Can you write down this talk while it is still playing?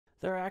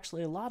There are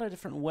actually a lot of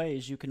different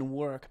ways you can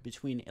work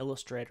between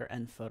Illustrator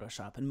and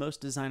Photoshop, and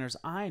most designers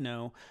I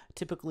know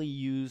typically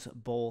use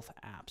both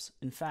apps.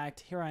 In fact,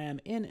 here I am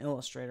in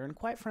Illustrator, and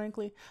quite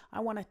frankly,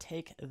 I want to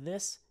take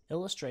this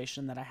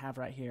illustration that I have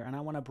right here and I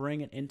want to bring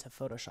it into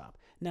Photoshop.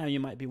 Now you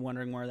might be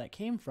wondering where that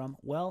came from.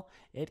 Well,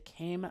 it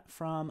came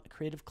from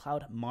Creative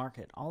Cloud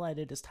Market. All I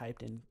did is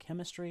typed in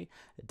chemistry,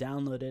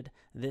 downloaded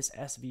this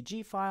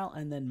SVG file,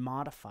 and then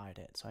modified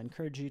it. So I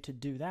encourage you to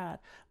do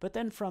that. But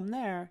then from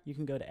there, you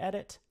can go to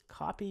Edit,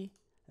 copy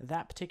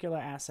that particular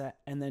asset,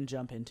 and then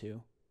jump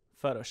into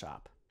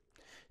Photoshop.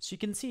 So you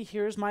can see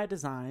here's my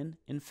design.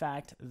 In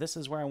fact, this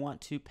is where I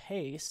want to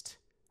paste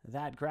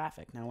that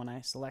graphic. Now when I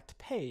select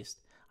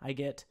paste, I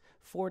get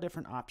 4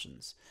 different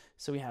options.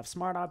 So we have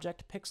Smart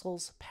Object,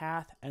 Pixels,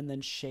 Path, and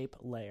then Shape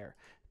Layer.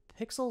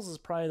 Pixels is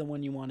probably the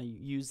one you want to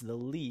use the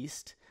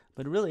least,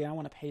 but really I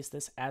want to paste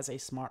this as a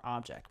Smart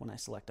Object. When I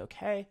select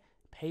OK,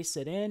 paste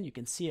it in, you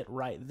can see it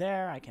right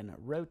there. I can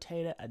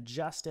rotate it,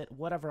 adjust it,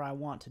 whatever I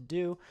want to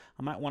do.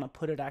 I might want to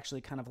put it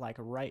actually kind of like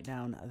right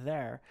down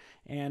there.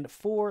 And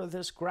for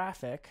this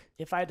graphic,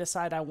 if I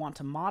decide I want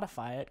to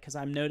modify it, because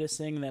I'm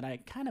noticing that I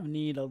kind of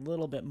need a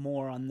little bit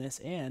more on this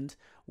end,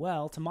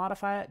 well, to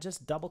modify it,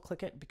 just double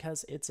click it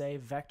because it's a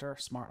vector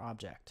smart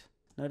object.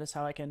 Notice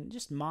how I can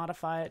just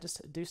modify it,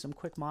 just do some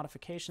quick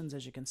modifications.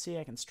 As you can see,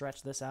 I can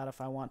stretch this out if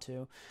I want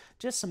to.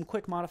 Just some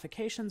quick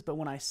modifications, but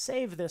when I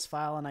save this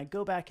file and I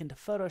go back into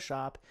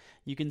Photoshop,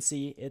 you can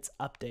see it's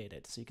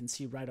updated. So you can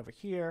see right over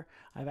here,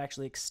 I've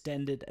actually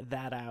extended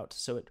that out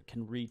so it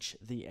can reach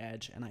the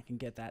edge and I can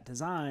get that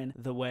design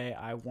the way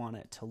I want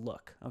it to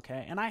look,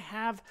 okay? And I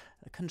have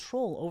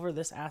control over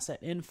this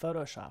asset in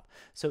Photoshop.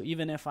 So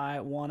even if I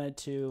wanted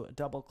to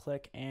double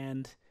click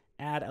and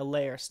add a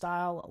layer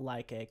style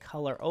like a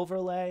color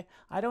overlay,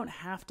 I don't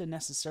have to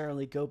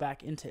necessarily go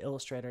back into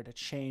Illustrator to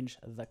change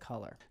the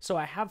color. So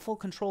I have full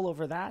control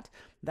over that.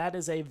 That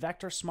is a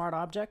vector smart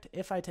object.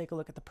 If I take a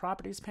look at the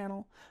properties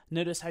panel,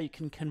 notice how you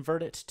can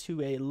convert it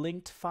to a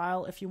linked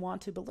file if you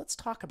want to, but let's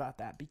talk about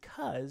that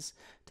because,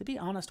 to be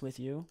honest with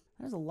you,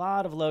 there's a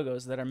lot of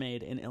logos that are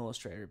made in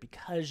Illustrator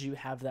because you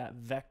have that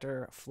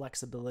vector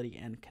flexibility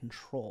and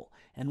control.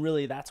 And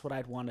really that's what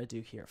I'd want to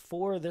do here.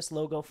 For this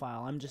logo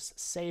file, I'm just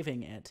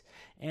saving it.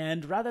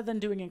 And rather than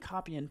doing a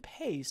copy and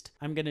paste,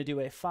 I'm going to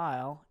do a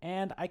file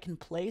and I can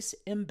place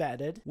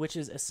embedded, which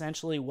is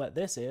essentially what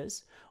this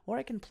is, or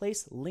I can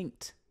place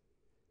linked.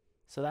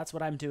 So that's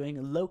what I'm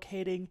doing,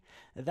 locating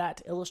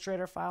that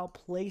Illustrator file,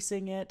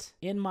 placing it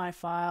in my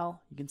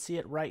file. You can see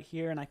it right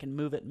here and I can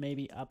move it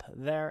maybe up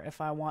there if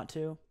I want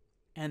to.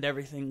 And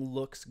everything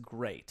looks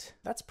great.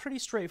 That's pretty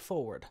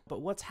straightforward.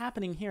 But what's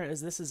happening here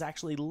is this is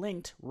actually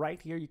linked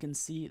right here. You can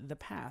see the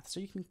path. So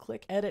you can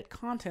click Edit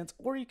Contents,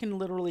 or you can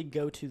literally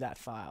go to that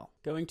file.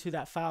 Going to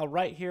that file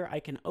right here, I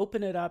can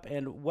open it up,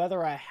 and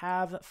whether I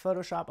have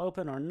Photoshop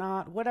open or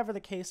not, whatever the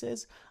case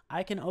is,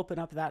 I can open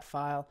up that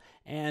file,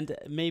 and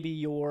maybe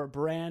your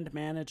brand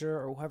manager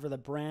or whoever the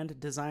brand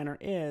designer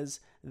is,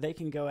 they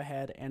can go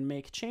ahead and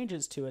make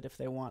changes to it if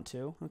they want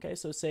to. Okay,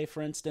 so say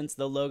for instance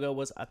the logo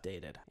was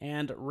updated,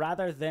 and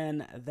rather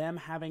than them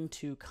having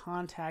to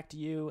contact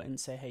you and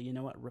say, hey, you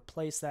know what,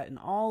 replace that in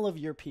all of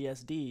your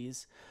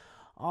PSDs,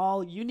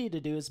 all you need to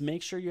do is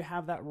make sure you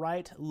have that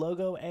right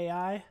logo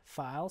AI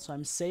file. So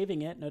I'm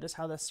saving it. Notice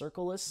how the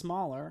circle is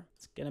smaller.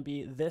 It's going to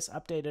be this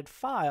updated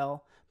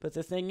file. But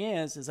the thing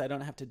is I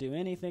don't have to do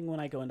anything when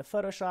I go into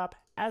Photoshop.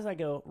 As I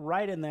go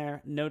right in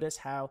there, notice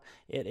how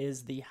it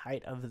is the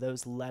height of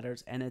those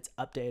letters and it's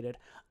updated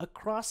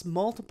across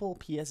multiple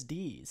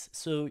PSDs.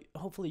 So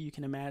hopefully you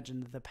can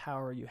imagine the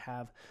power you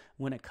have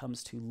when it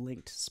comes to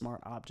linked smart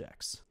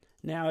objects.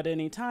 Now at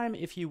any time,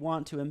 if you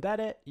want to embed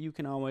it, you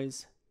can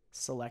always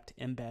select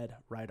embed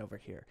right over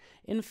here.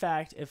 In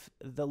fact, if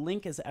the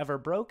link is ever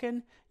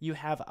broken, you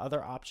have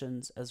other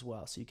options as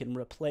well. So you can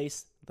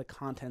replace the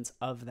contents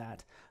of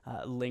that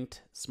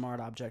linked smart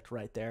object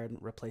right there and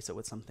replace it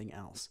with something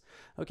else.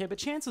 Okay, but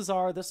chances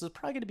are this is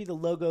probably going to be the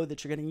logo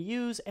that you're going to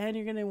use, and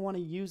you're going to want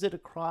to use it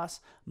across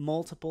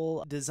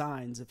multiple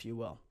designs, if you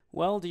will.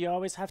 Well, do you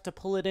always have to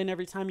pull it in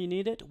every time you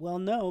need it? Well,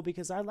 no,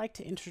 because I'd like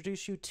to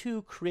introduce you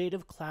to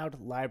Creative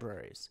Cloud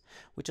Libraries,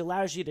 which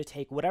allows you to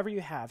take whatever you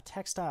have,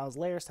 text styles,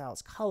 layer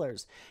styles,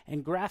 colors,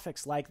 and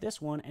graphics like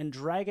this one, and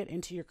drag it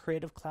into your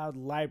Creative Cloud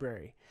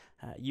library.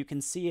 You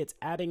can see it's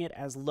adding it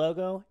as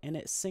logo, and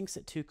it syncs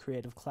it to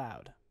Creative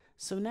Cloud.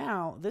 So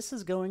now this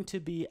is going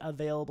to be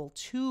available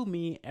to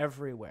me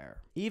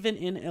everywhere, even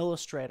in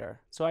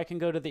Illustrator. So I can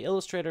go to the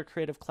Illustrator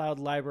Creative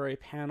Cloud Library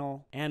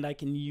panel and I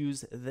can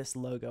use this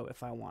logo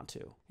if I want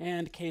to.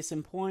 And case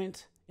in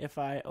point, if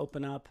I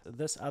open up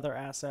this other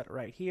asset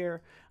right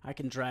here, I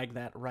can drag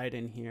that right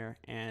in here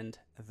and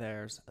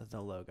there's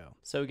the logo.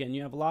 So again,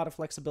 you have a lot of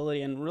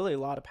flexibility and really a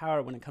lot of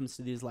power when it comes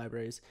to these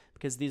libraries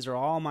because these are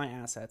all my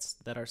assets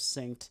that are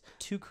synced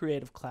to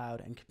Creative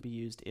Cloud and can be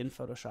used in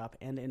Photoshop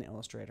and in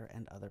Illustrator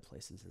and other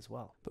places as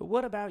well. But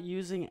what about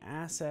using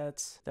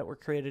assets that were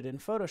created in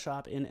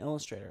Photoshop in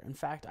Illustrator? In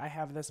fact, I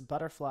have this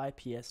butterfly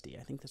PSD.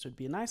 I think this would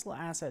be a nice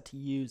little asset to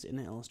use in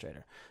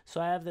Illustrator.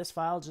 So I have this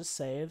file just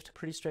saved,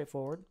 pretty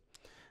straightforward.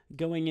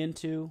 going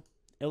into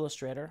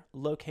Illustrator,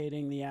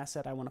 locating the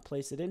asset I want to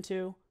place it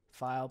into,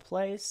 File,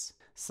 Place,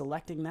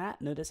 selecting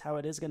that. Notice how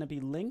it is going to be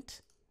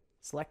linked.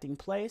 Selecting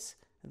Place,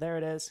 there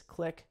it is,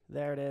 click,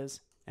 there it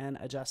is, and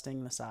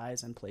adjusting the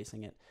size and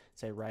placing it,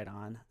 say, right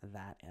on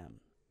that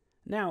M.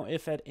 Now,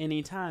 if at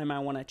any time I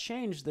want to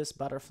change this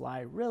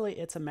butterfly, really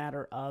it's a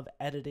matter of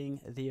editing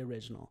the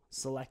original.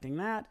 Selecting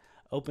that,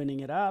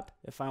 opening it up.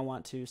 If I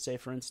want to, say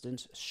for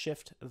instance,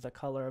 shift the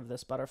color of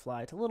this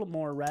butterfly to a little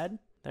more red,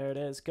 there it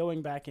is,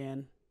 going back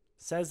in,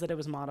 says that it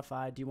was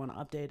modified. Do you want to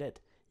update it?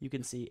 You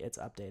can see it's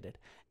updated.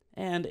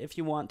 And if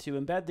you want to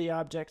embed the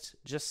object,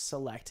 just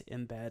select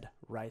Embed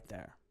right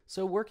there.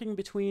 So working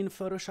between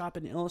Photoshop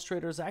and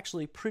Illustrator is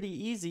actually pretty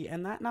easy,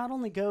 and that not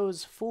only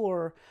goes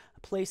for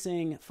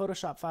placing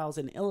Photoshop files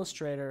in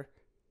Illustrator,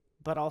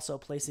 but also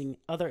placing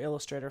other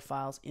Illustrator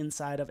files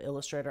inside of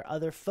Illustrator,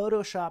 other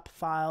Photoshop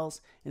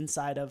files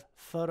inside of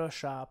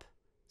Photoshop,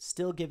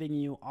 still giving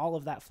you all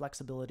of that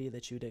flexibility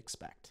that you'd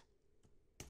expect.